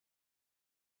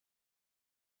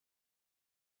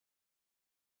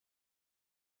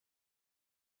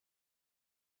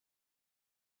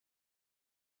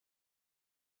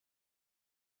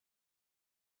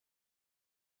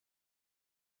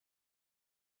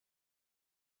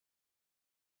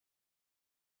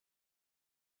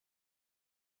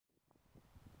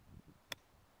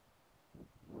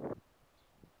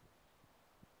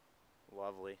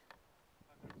lovely.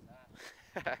 How good is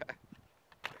that?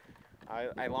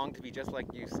 I long to be just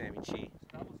like you, Sammy Chien.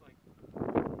 So that was like,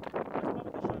 that's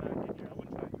probably the shot I did here. I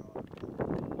wouldn't try and draw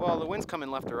it. Well, the wind's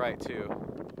coming left to right too,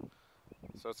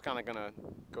 so it's kind of gonna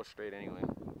go straight anyway.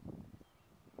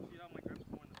 See how my grip's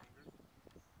more in the fingers?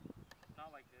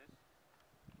 Not like this.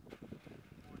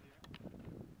 More here.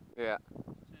 Yeah.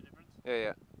 See the difference? Yeah,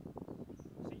 yeah.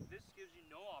 See, this gives you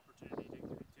no opportunity to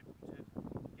get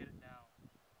it down.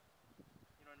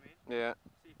 You know what I mean? Yeah.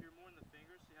 See, if you're more in the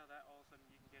fingers, see how that all of a sudden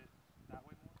you can get it that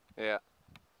way more? Yeah.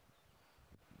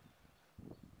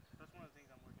 That's one of the things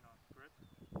I'm working on. Grip.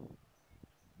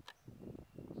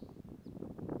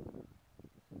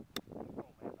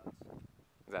 Oh man, that's...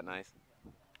 Is that nice?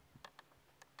 Yeah.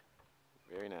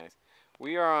 Very nice.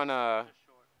 We are on Just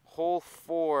short. hole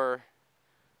 4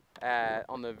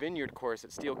 on the vineyard course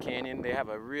at Steel Canyon. They have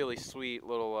a really sweet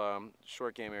little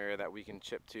short game area that we can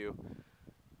chip to.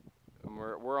 And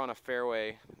we're on a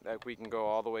fairway that we can go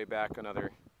all the way back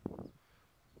another,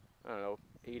 I don't know,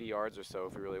 80 yards or so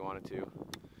if we really wanted to.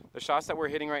 The shots that we're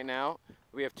hitting right now,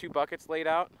 we have 2 buckets laid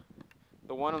out.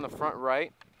 The one on the front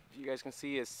right, if you guys can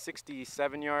see, is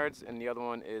 67 yards, and the other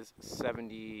one is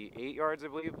 78 yards, I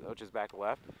believe, which is back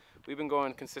left. We've been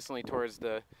going consistently towards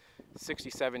the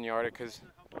 67 yarder because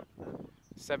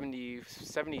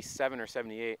 77 or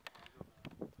 78.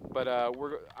 But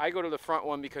I go to the front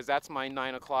one because that's my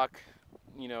 9 o'clock,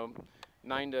 you know,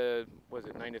 9 to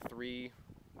 3,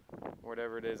 or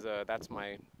whatever it is. That's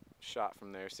my shot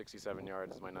from there. 67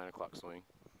 yards is my 9 o'clock swing.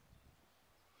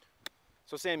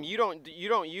 So Sam, you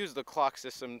don't use the clock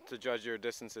system to judge your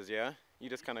distances, yeah? You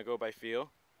just kind of go by feel.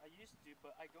 I used to,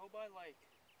 but I go by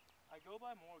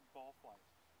more ball flights.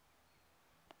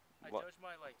 I judge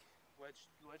my wedge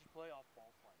play off ball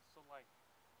flights. So like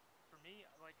for me,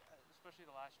 especially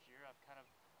the last year, I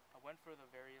went for the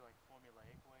very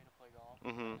formulaic way to play golf.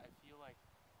 Mm-hmm. I feel like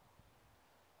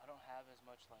I don't have as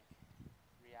much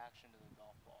reaction to the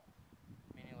golf ball,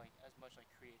 meaning as much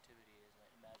creativity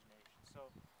as imagination. So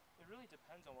it really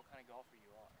depends on what kind of golfer you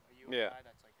are. Are you a guy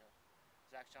that's like a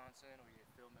Zach Johnson or you're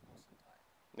a Phil Mickelson type?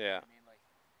 Yeah. You know what I mean,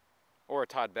 or a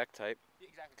Todd Beck type.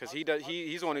 Exactly. Because he's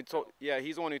the one who told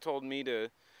he's the one who told me to.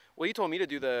 Well, he told me to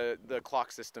do the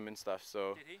clock system and stuff.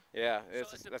 So did he? yeah,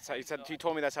 So that's how he said. He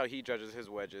told me that's how he judges his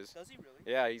wedges. Does he really?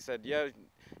 Yeah, he said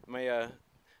my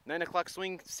 9 o'clock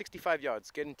swing, 65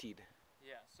 yards, guaranteed.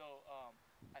 Yeah. So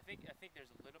I think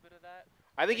there's a little bit of that.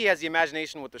 I think he has the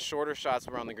imagination with the shorter shots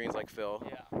around the greens like Phil.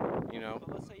 Yeah. You know. But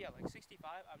let's say 65. It's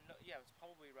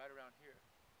probably right around here.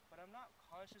 But I'm not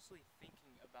consciously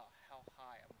thinking about how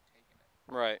high I'm taking it.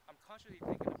 Right. I'm consciously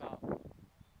thinking about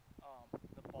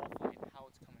the ball flight and how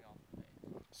it's coming off the face.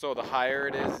 So the higher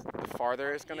it is, the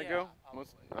farther it's gonna go.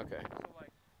 Okay. So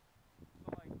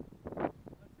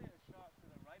let's say a shot to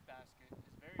the right basket is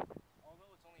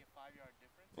although it's only a 5-yard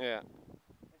difference. Yeah.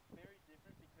 It's very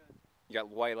different because You got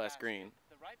way less green.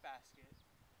 The right basket,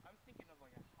 I'm thinking of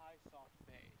a high soft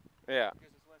fade. Yeah.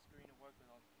 Because it's less green to work with,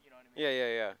 you know what I mean?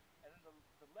 Yeah. And then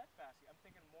the left basket, I'm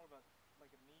thinking more of a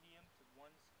medium to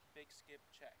one big skip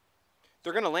check.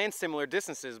 They're going to land similar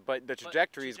distances, but the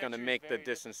trajectory is going to make the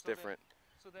distance different.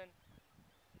 So then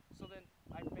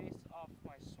I base off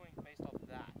my swing based off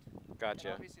that.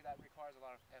 Gotcha. And obviously that requires a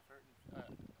lot of effort and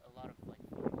a lot of feel,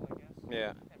 I guess.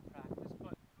 Yeah. And practice,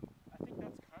 but I think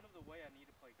that's kind of the way I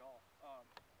need to play golf. So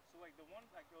the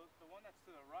one that's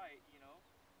to the right, you know,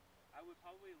 I would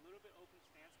probably a little bit open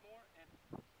stance more, and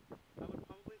I would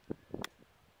probably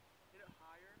hit it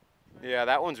higher. Yeah,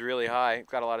 that one's really high. It's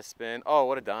got a lot of spin. Oh,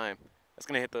 what a dime! That's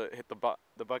gonna hit the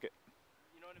bucket.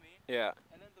 You know what I mean? Yeah.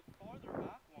 And then the farther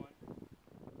back one,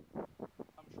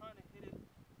 I'm trying to hit it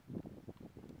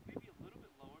maybe a little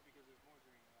bit lower because there's more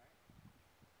green, right?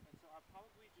 And so I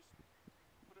probably just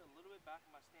put it a little bit back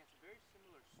in my stance. Very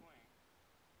similar swing.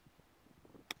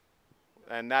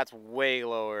 And that's way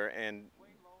lower and.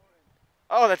 Way lower and.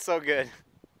 Oh, that's so good. But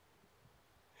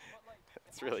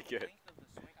That's really good. Length of the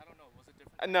swing, I don't know. Was it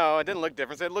different? No, it didn't look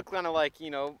different. It looked kind of like,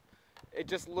 you know, it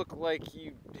just looked like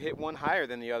you hit one higher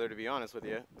than the other, to be honest with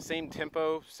you. Same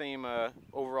tempo, same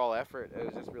overall effort. It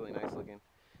was just really nice looking.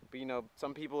 But you know,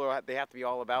 some people they have to be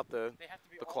all about the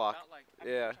clock. About, I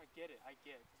get it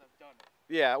because I've done it.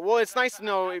 Yeah, well, it's nice to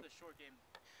know. I have the short game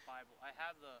Bible. I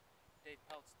have the Dave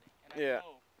Peltz thing, and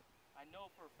I know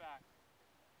for a fact.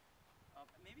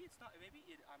 Maybe it's not.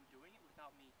 I'm doing it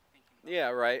without me thinking about it.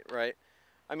 Yeah, right.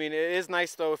 I mean, it is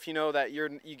nice though if you know that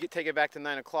take it back to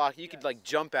 9 o'clock. You could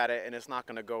jump at it and it's not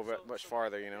going to go much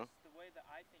farther, you know. The way that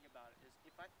I think about it is,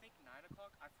 if I think 9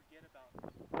 o'clock, I forget about the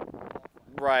ball flight.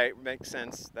 Right, makes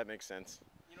sense. That makes sense.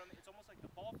 You know what I mean? It's almost like the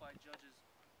ball flight judges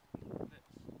this.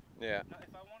 Yeah. Now,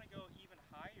 if I want to go even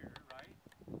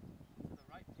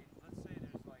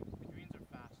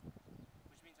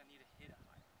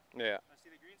Yeah. See,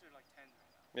 the greens are like 10s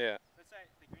right now. Yeah. Let's say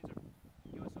the greens are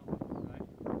US Open, right?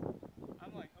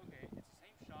 I'm like, okay, it's the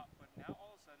same shot, but now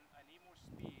all of a sudden I need more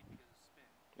speed because of spin.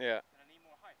 Yeah. And I need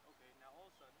more height. Okay, now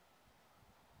all of a sudden,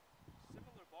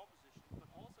 similar ball position, but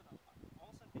all of a sudden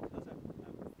because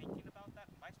I'm thinking about that,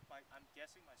 I'm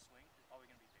guessing my swing is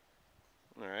probably gonna be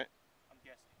bigger. All right. I'm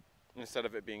guessing. Instead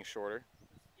of it being shorter.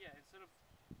 Yeah,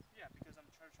 because I'm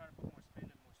trying to put more spin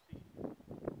and more speed.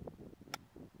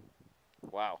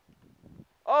 Wow.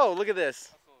 Oh, look at this.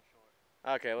 That's a little short.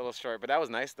 Okay, a little short, but that was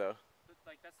nice though. But,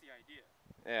 like, that's the idea.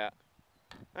 Yeah.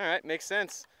 All right, makes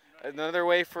sense. You know Another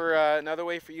way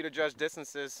for you to judge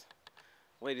distances,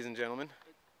 ladies and gentlemen.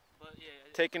 But yeah.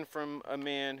 Taken from a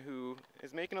man who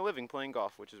is making a living playing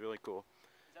golf, which is really cool.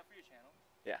 Is that for your channel?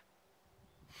 Yeah.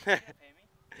 Are you gonna pay me?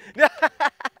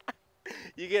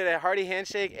 You get a hearty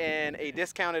handshake and a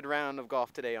discounted round of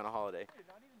golf today on a holiday. Dude,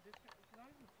 not even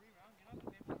a free round. You're not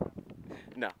gonna pay for that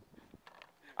round. No.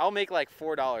 I'll make like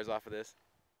 $4 off of this.